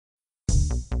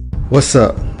What's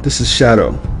up? This is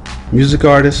Shadow, music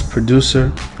artist, producer,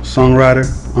 songwriter,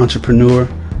 entrepreneur,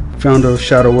 founder of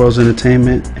Shadow Worlds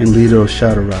Entertainment, and leader of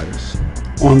Shadow Riders.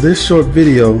 On this short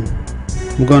video,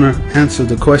 I'm going to answer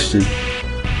the question,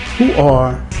 who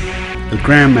are the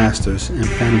Grandmasters in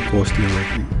Fantom Force The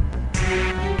Awakening?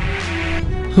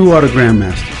 Who are the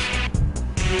Grandmasters?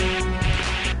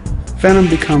 Fantom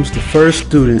becomes the first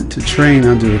student to train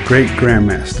under a great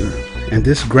Grandmaster, and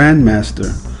this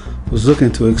Grandmaster was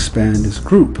looking to expand his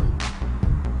group.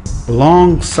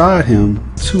 Alongside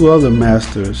him, two other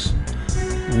masters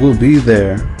will be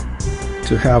there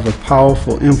to have a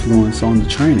powerful influence on the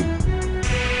training.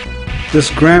 This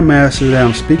Grandmaster that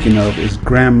I'm speaking of is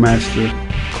Grandmaster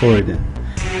Corridon.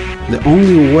 The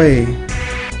only way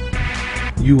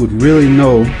you would really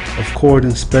know of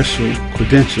Corridon's special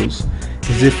credentials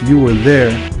is if you were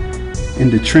there in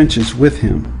the trenches with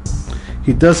him.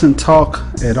 He doesn't talk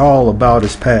at all about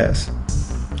his past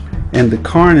and the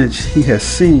carnage he has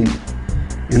seen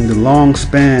in the long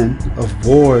span of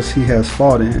wars he has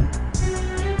fought in.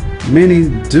 Many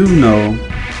do know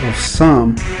of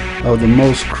some of the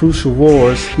most crucial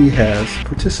wars he has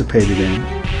participated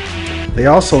in. They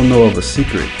also know of a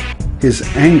secret. His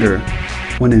anger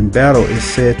when in battle is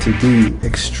said to be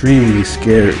extremely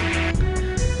scary.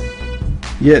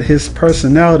 Yet his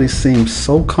personality seems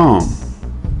so calm.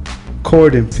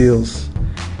 Corridon feels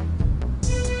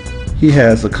he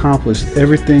has accomplished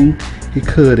everything he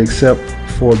could except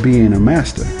for being a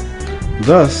master.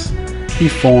 Thus, he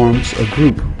forms a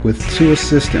group with two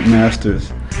assistant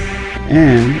masters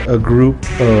and a group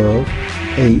of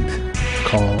 8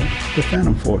 called the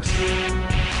Fantom Force.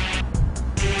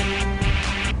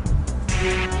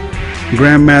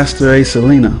 Grandmaster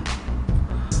Acelina,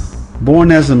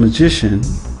 born as a magician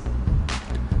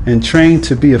and trained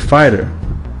to be a fighter,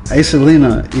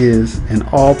 Acelina is an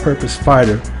all-purpose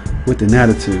fighter with an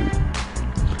attitude.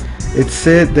 It's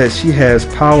said that she has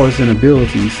powers and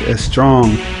abilities as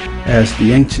strong as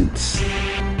the ancients.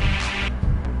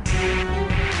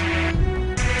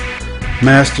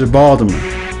 Master Baltimore.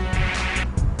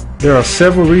 There are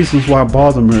several reasons why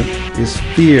Baltimore is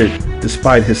feared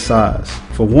despite his size.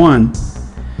 For one,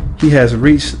 he has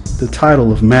reached the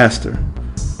title of Master,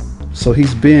 so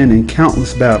he's been in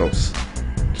countless battles.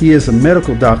 He is a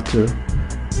medical doctor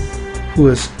who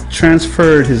has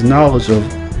transferred his knowledge of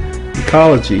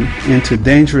ecology into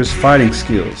dangerous fighting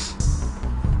skills.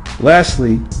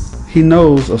 Lastly, he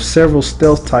knows of several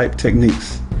stealth type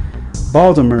techniques.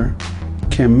 Baltimore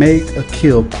can make a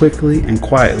kill quickly and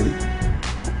quietly,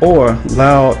 or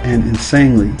loud and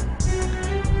insanely.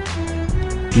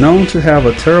 Known to have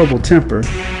a terrible temper,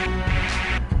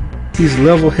 he's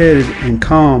level-headed and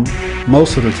calm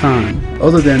most of the time,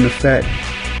 other than the fact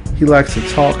he likes to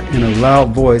talk in a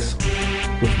loud voice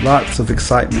with lots of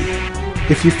excitement.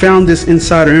 If you found this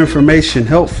insider information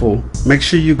helpful, make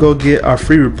sure you go get our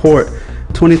free report,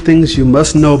 20 Things You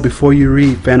Must Know Before You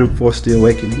Read Fantom Force The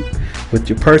Awakening, with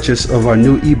your purchase of our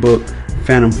new ebook,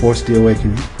 Fantom Force The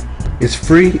Awakening. It's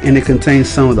free and it contains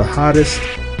some of the hottest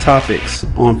topics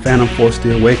on Fantom Force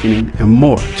The Awakening and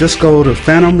more. Just go to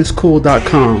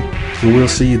fantomiscool.com and we'll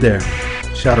see you there.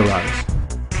 Shadow Riders.